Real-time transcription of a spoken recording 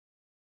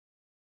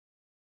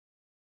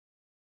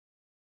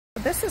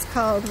this is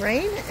called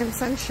Rain and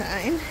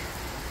Sunshine.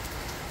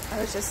 I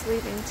was just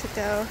leaving to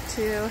go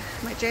to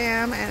my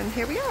jam, and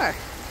here we are.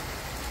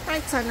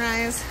 Bright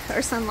sunrise,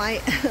 or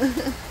sunlight,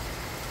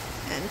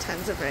 and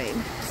tons of rain.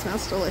 It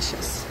smells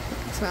delicious.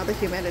 Smell the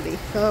humidity.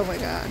 Oh my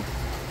God.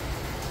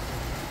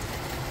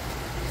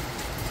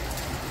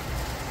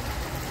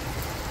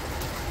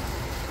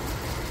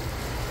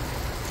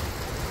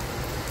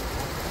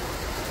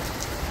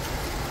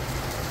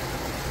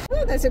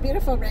 Oh, there's a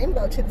beautiful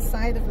rainbow to the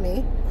side of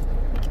me.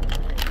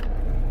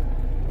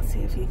 Let's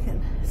see if you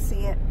can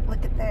see it.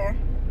 Look at there.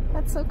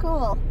 That's so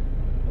cool.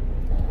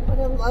 What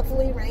a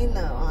lovely rain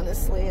though,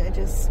 honestly.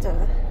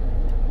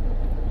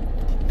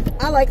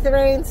 I like the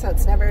rain, so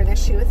it's never an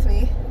issue with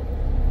me.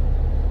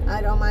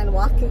 I don't mind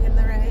walking in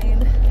the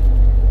rain.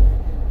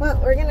 Well,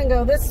 we're gonna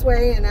go this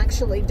way and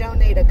actually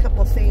donate a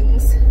couple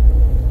things.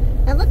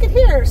 And look at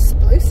here,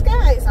 blue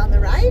skies on the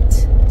right,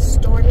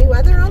 stormy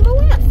weather on the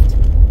left.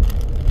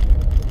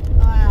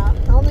 Wow,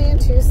 only in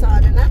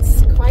Tucson, and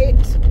that's quite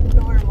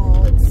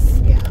normal.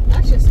 Yeah,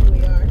 that's just who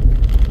we are.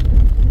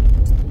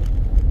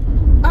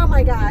 Oh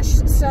my gosh,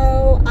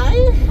 so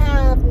I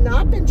have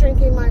not been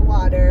drinking my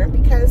water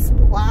because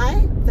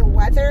why? The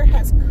weather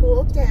has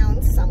cooled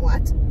down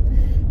somewhat,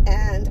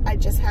 and I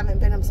just haven't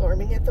been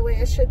absorbing it the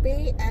way I should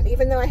be. And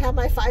even though I have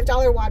my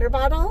 $5 water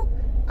bottle,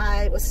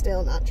 I was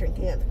still not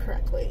drinking it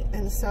correctly.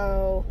 And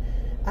so,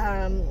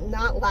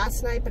 not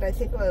last night, but I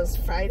think it was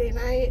Friday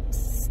night.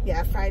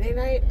 Yeah, Friday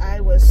night,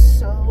 I was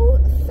so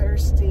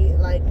thirsty.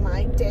 Like,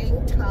 my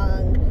dang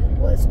tongue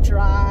was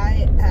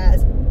dry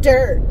as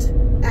dirt,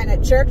 and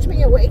it jerked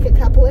me awake a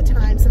couple of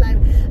times. And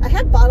I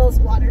had bottles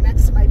of water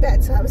next to my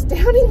bed, so I was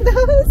downing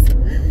those.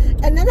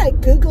 And then I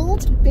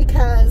Googled,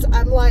 because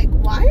I'm like,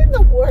 why in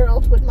the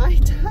world would my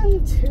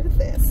tongue do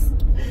this?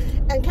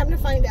 And come to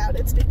find out,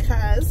 it's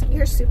because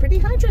you're super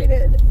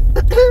dehydrated.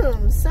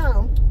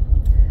 So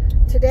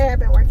today I've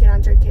been working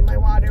on drinking my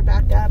water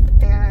back up,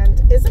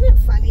 and isn't it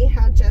funny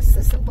how just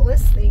the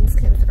simplest things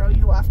can throw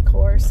you off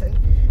course? And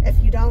if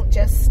you don't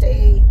just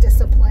stay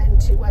disciplined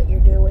to what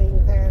you're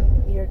doing,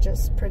 then you're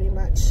just pretty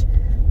much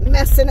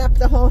messing up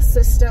the whole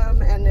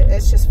system, and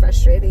it's just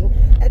frustrating.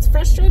 It's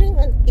frustrating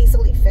and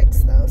easily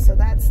fixed though, so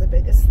that's the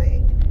biggest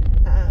thing.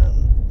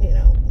 You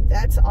know,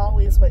 that's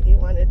always what you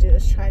want to do,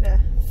 is try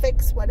to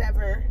fix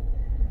whatever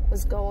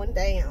was going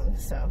down.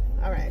 So,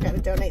 all right, I got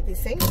to donate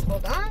these things.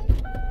 Hold on.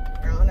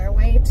 We're on our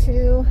way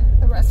to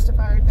the rest of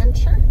our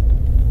adventure.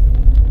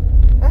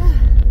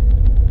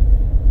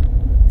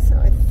 So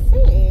I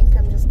think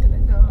I'm just going to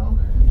go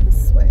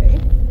this way.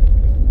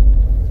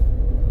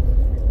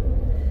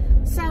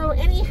 So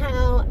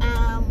anyhow,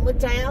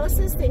 with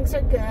dialysis, things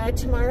are good.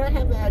 Tomorrow I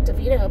have a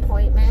DeVita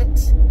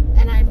appointment,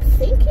 and I'm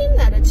thinking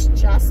that it's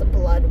just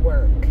blood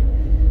work.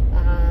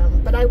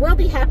 But I will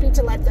be happy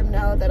to let them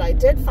know that I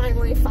did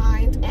finally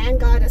find and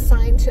got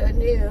assigned to a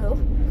new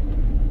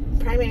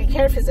primary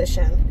care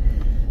physician.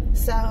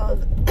 So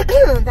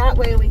that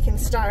way we can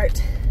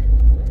start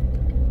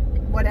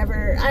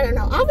whatever, I don't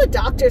know, all the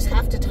doctors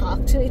have to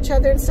talk to each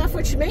other and stuff,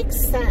 which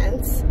makes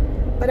sense.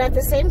 But at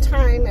the same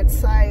time,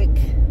 it's like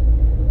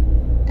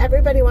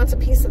everybody wants a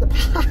piece of the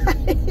pie.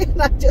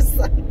 And I'm just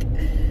like,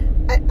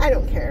 I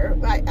don't care.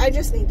 I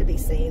just need to be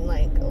seen.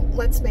 Like,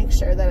 let's make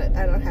sure that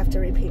I don't have to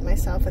repeat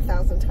myself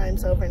 1,000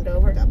 times over and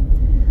over.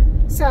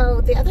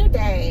 So the other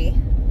day,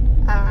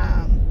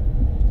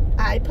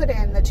 I put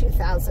in the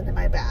 $2,000 in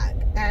my bag.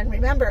 And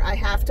remember, I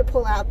have to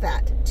pull out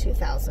that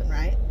 $2,000,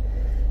 right?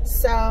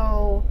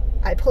 So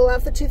I pull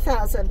out the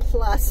 $2,000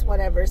 plus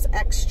whatever's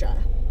extra.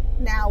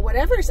 Now,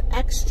 whatever's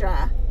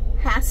extra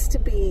has to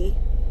be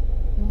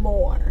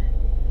more.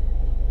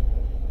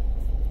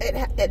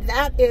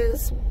 That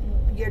is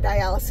your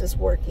dialysis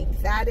working.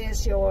 That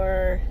is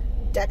your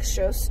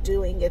dextrose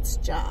doing its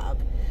job.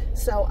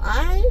 So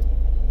I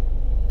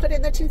put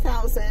in the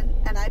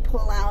 $2,000 and I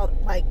pull out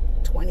like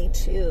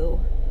 $2,200,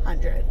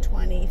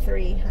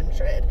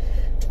 $2,300,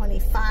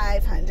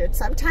 $2,500.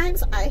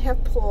 Sometimes I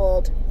have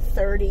pulled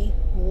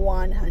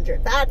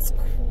 $3,100. That's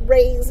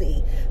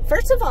crazy.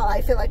 First of all, I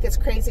feel like it's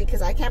crazy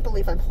because I can't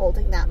believe I'm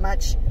holding that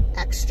much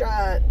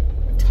extra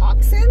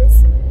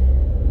toxins,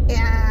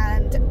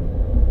 and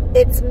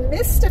it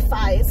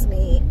mystifies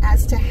me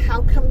as to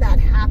how come that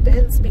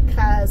happens,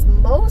 because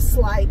most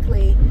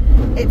likely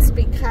it's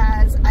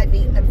because I've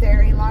eaten a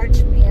very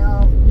large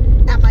meal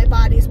and my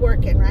body's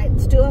working, right?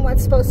 It's doing what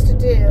it's supposed to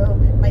do.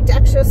 My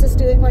dextrose is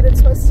doing what it's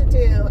supposed to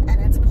do,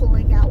 and it's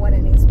pulling out what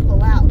it needs to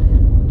pull out.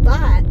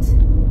 But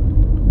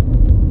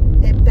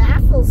it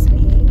baffles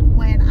me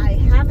when I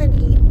haven't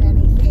eaten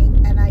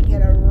anything and I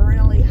get a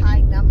really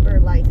high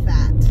number like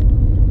that.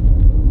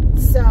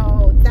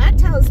 So that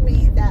tells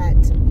me that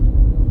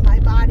my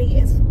body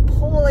is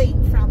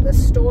pulling from the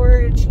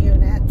storage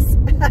units,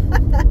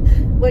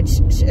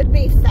 which should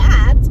be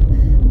fat,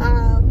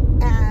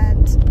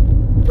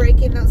 and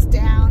breaking those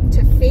down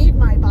to feed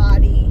my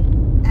body.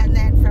 And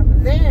then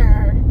from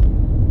there,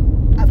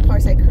 of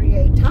course, I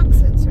create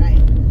toxins, right?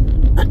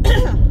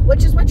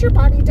 Which is what your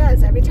body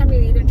does. Every time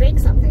you eat and drink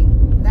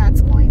something,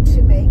 that's going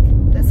to make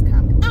this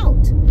come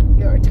out.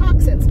 Your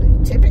toxins,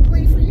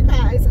 typically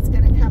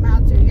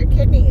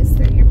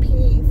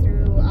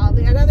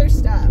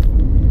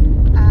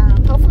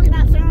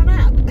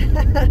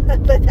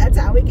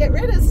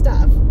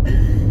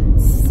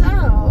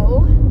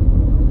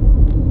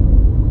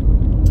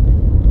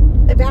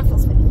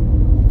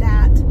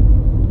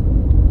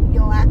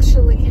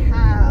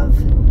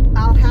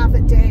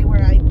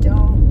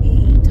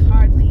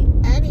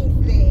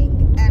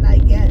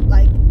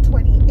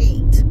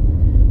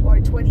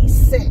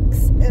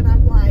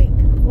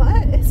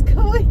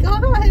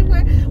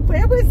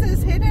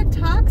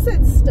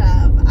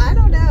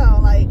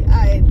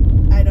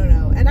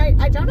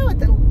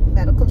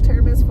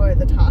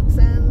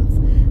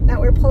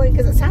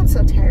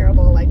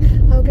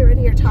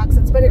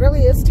toxins, but it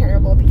really is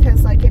terrible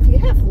because, like, if you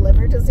have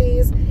liver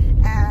disease,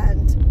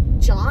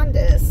 and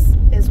jaundice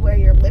is where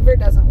your liver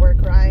doesn't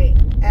work right,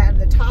 and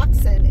the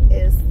toxin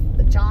is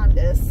the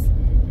jaundice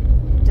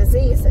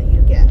disease that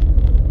you get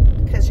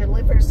because your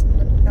liver's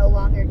no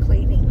longer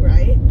cleaning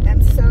right,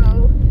 and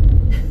so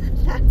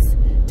that's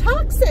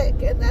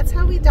toxic, and that's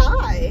how we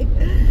die.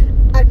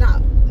 I'm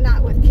not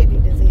with kidney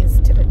disease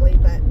typically,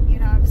 but you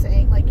know what I'm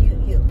saying, like you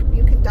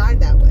can die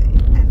that way.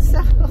 And so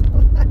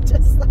I'm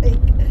just like,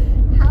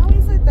 how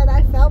is it that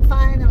I felt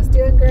fine, I was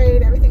doing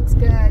great, everything's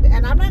good,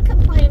 and I'm not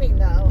complaining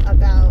though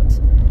about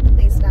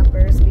these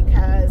numbers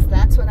because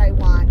that's what I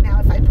want. Now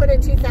if I put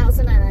in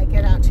 2000 and I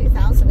get out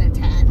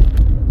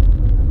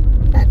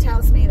 2010, that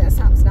tells me that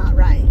something's not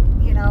right,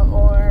 you know.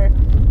 Or,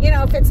 you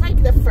know, if it's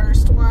like the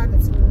first one,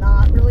 it's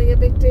not really a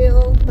big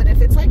deal, but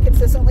if it's like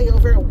consistently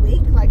over a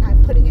week, like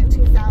I'm putting in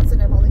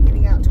 2000, I'm only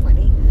getting out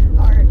 20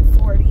 or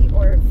 40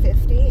 or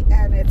 50,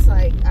 and it's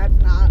like I'm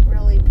not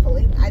really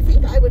pulling, I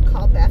think I would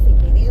call Beth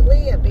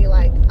immediately and be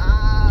like,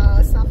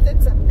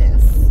 something's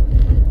amiss,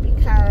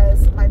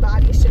 because my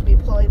body should be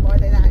pulling more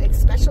than that,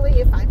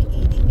 especially if I'm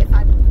eating.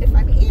 If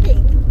I'm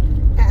eating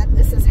and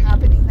this is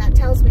happening, that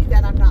tells me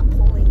that I'm not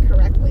pulling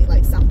correctly,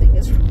 like something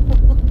is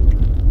wrong.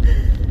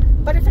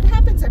 But if it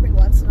happens every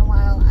once in a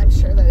while, I'm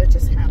sure that it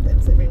just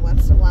happens every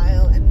once in a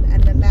while,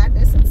 and the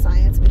madness and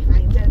science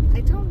behind it,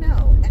 I don't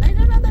know. And I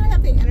don't know that I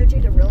have the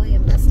energy to really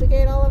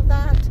investigate all of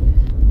that,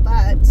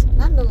 but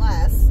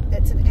nonetheless,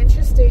 it's an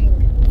interesting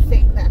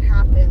thing that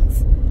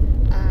happens.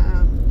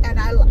 And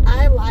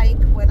I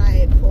like when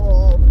I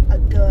pull a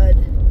good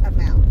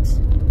amount.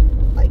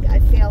 Like, I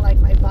feel like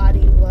my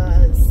body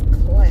was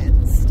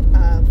cleansed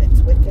of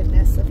its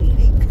wickedness of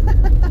eating.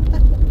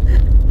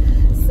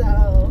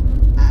 So,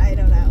 I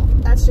don't know.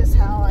 That's just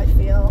how I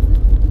feel.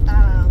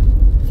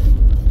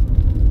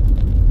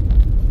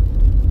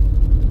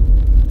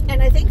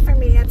 And I think for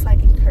me, it's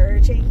like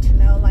encouraging to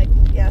know, like,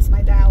 yes,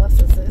 my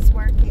dialysis is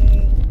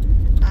working.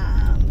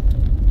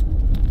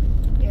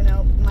 You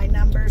know, my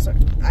numbers are,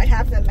 I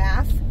have the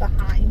math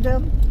behind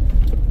them.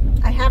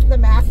 I have the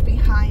math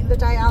behind the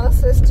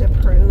dialysis to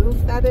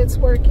prove that it's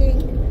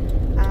working.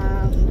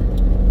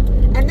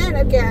 And then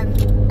again,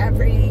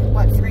 every,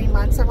 3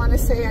 months, I want to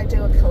say, I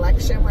do a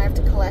collection where I have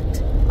to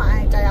collect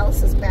my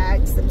dialysis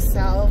bags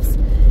themselves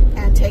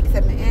and take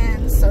them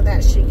in so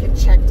that she can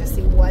check to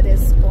see what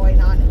is going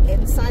on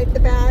inside the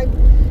bag,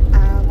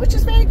 which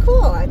is very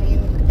cool. I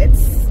mean,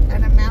 it's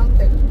an amount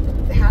that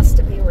has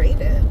to be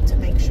rated to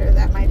make sure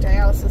that my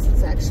dialysis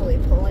is actually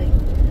pulling.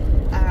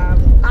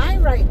 I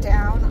write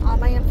down all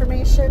my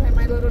information in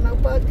my little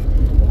notebook,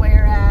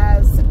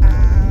 whereas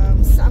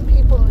some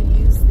people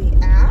use the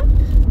app,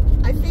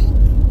 I think,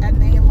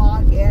 and they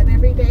log in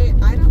every day.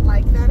 I don't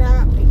like that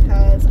app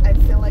because I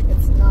feel like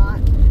it's not,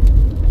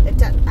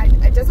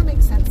 it doesn't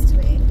make sense to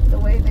me the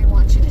way they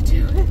want you to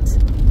do it.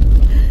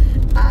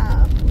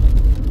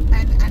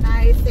 And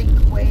I think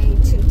way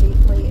too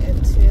deeply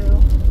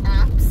into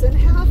apps and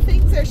how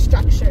things are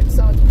structured,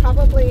 so it's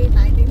probably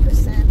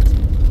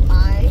 90%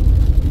 my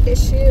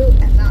issue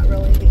and not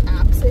really the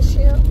app's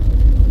issue.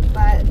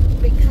 But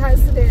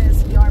because it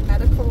is your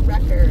medical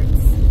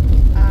records,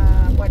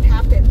 what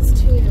happens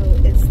too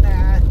is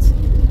that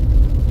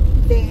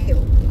they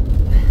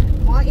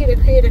want you to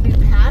create a new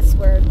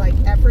password like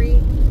every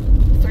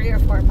 3 or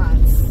 4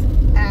 months,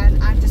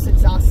 and I'm just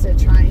exhausted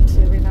trying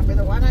to remember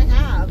the one I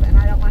have, and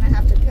I don't want to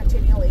have to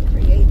continually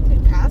create new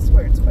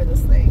passwords for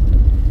this thing.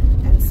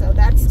 And so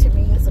that's, to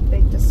me, is a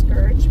big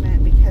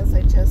discouragement because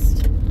I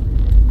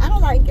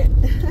don't like it.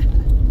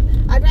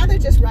 I'd rather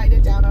just write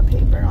it down on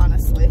paper,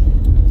 honestly.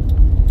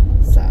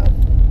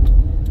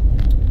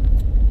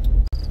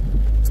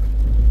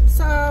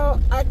 So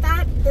I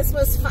thought this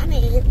was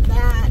funny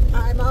that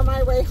I'm on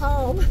my way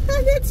home and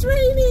it's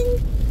raining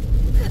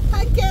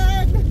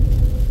again.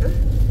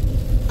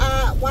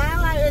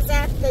 While I was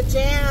at the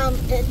jam,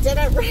 it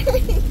didn't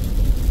rain.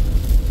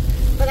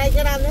 But I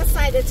get on this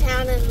side of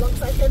town and it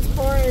looks like it's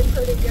pouring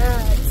pretty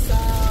good. So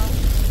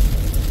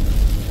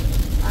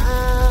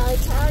I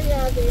tell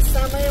you, these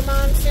summer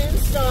monsoon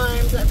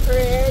storms are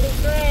pretty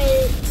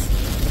great.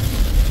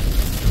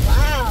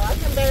 Wow, I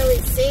can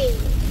barely see.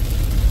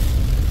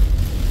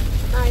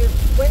 My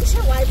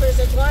windshield wipers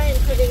are going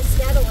pretty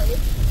steadily.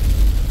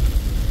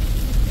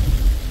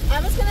 I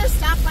was going to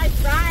stop by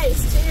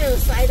Fry's too,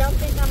 so I don't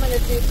think I'm going to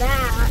do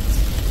that.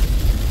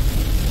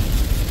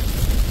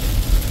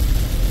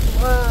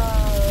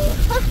 Whoa.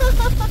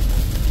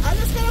 I'm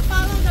just going to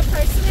follow the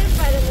person in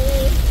front of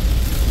me.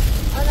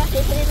 I don't know if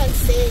you can even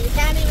see. You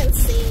can't even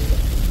see.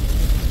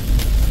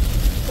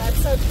 That's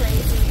so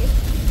crazy.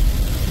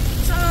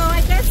 So I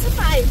guess if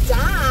I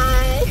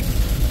die,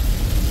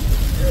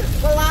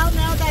 well, I'll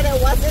know that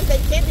it wasn't the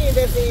kidney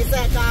disease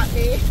that got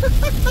me.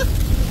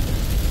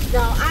 No,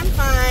 I'm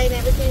fine.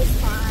 Everything's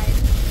fine.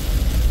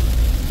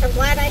 I'm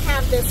glad I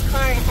have this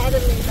car ahead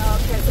of me, though,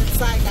 because it's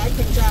like I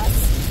can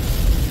just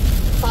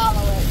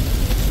follow it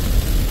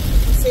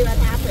and see what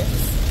happens.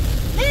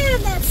 Man,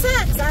 that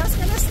sucks. I was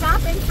going to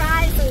stop in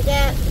Fry's and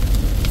get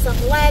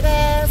some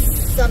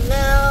lettuce, some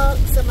milk,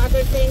 some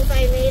other things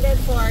I need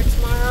excited for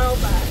tomorrow,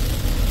 but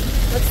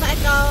looks like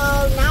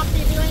I'll not be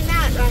doing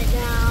that right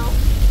now.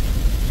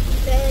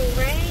 Dang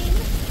rain.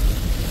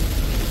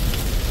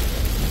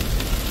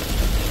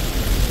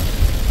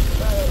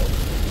 Whoa.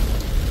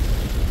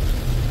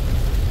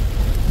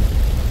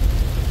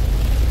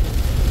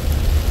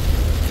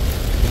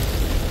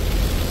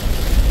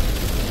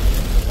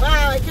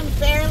 Wow, I can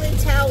barely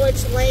tell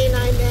which lane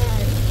I'm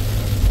in.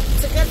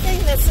 It's a good thing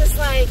this is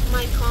like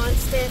my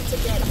constant to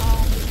get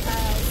home,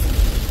 because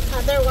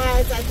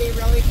otherwise I'd be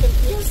really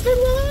confused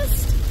and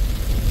lost.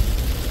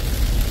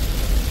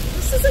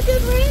 This is a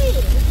good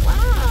rain.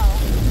 Wow.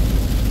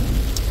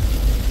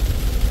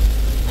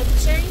 I'm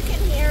sure you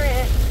can hear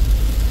it.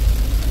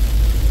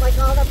 Like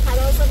all the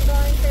puddles I'm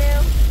going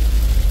through.